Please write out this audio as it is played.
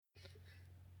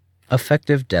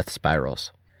Affective death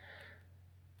spirals.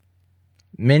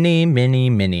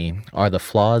 Many are the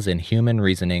flaws in human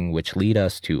reasoning which lead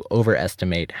us to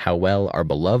overestimate how well our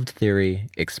beloved theory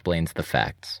explains the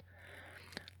facts.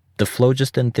 The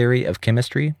phlogiston theory of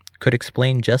chemistry could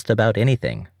explain just about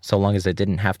anything, so long as it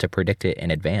didn't have to predict it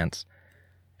in advance.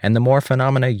 And the more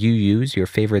phenomena you use your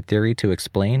favorite theory to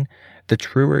explain, the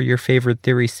truer your favorite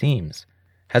theory seems.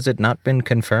 Has it not been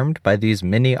confirmed by these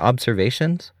many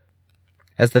observations?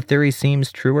 As the theory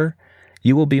seems truer,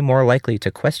 you will be more likely to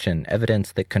question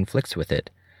evidence that conflicts with it.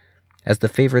 As the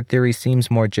favorite theory seems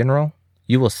more general,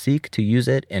 you will seek to use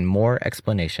it in more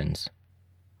explanations.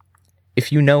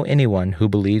 If you know anyone who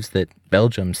believes that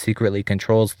Belgium secretly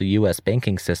controls the U.S.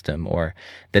 banking system, or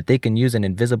that they can use an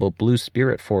invisible blue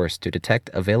spirit force to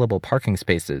detect available parking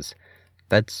spaces,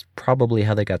 that's probably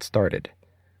how they got started.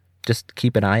 Just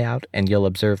keep an eye out and you'll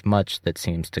observe much that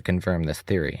seems to confirm this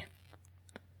theory.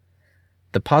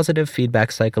 The positive feedback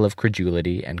cycle of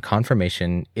credulity and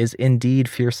confirmation is indeed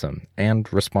fearsome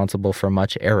and responsible for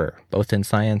much error, both in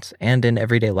science and in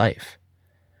everyday life.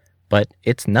 But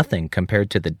it's nothing compared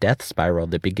to the death spiral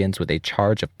that begins with a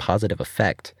charge of positive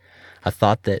effect, a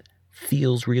thought that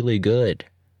feels really good.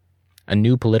 A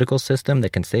new political system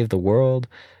that can save the world,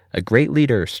 a great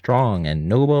leader, strong and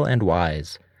noble and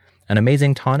wise, an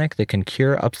amazing tonic that can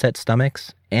cure upset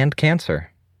stomachs and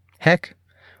cancer. Heck,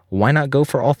 why not go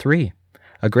for all three?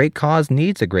 A great cause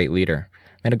needs a great leader,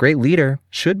 and a great leader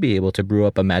should be able to brew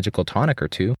up a magical tonic or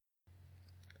two.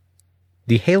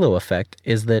 The halo effect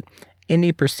is that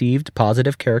any perceived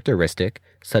positive characteristic,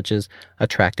 such as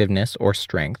attractiveness or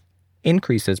strength,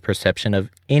 increases perception of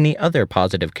any other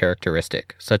positive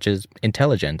characteristic, such as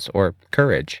intelligence or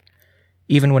courage,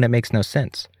 even when it makes no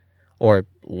sense, or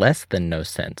less than no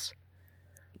sense.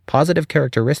 Positive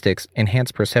characteristics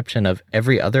enhance perception of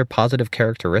every other positive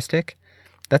characteristic.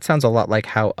 That sounds a lot like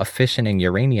how a fissioning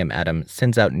uranium atom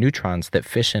sends out neutrons that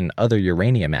fission other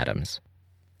uranium atoms.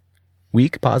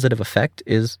 Weak positive effect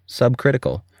is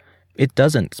subcritical. It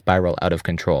doesn't spiral out of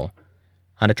control.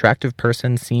 An attractive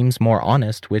person seems more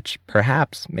honest, which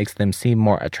perhaps makes them seem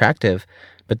more attractive,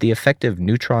 but the effective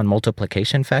neutron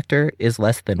multiplication factor is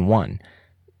less than 1,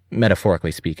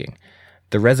 metaphorically speaking.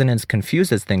 The resonance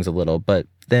confuses things a little, but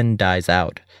then dies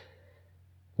out.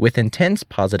 With intense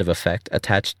positive effect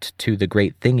attached to the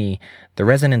great thingy, the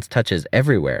resonance touches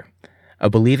everywhere. A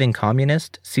believing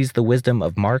communist sees the wisdom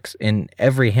of Marx in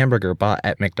every hamburger bought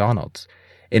at McDonald's,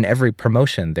 in every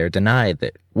promotion they're denied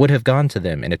that would have gone to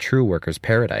them in a true worker's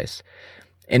paradise,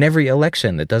 in every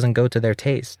election that doesn't go to their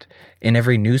taste, in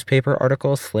every newspaper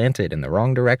article slanted in the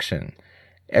wrong direction.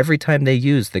 Every time they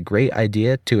use the great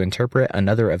idea to interpret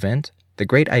another event, the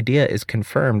great idea is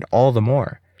confirmed all the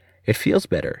more. It feels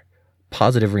better.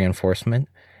 Positive reinforcement,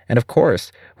 and of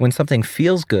course, when something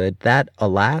feels good, that,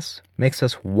 alas, makes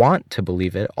us want to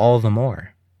believe it all the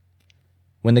more.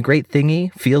 When the great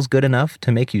thingy feels good enough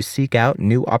to make you seek out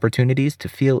new opportunities to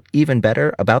feel even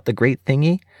better about the great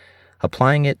thingy,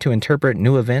 applying it to interpret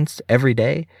new events every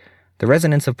day, the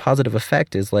resonance of positive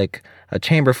effect is like a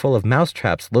chamber full of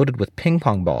mousetraps loaded with ping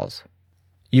pong balls.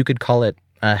 You could call it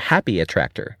a happy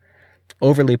attractor,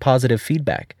 overly positive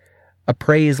feedback, a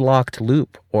praise-locked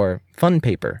loop, or fun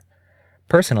paper.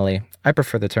 Personally, I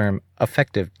prefer the term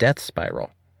affective death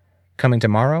spiral. Coming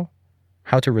tomorrow,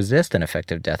 how to resist an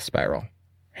affective death spiral.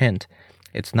 Hint,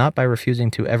 it's not by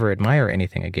refusing to ever admire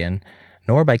anything again,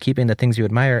 nor by keeping the things you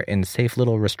admire in safe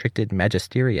little restricted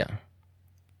magisteria.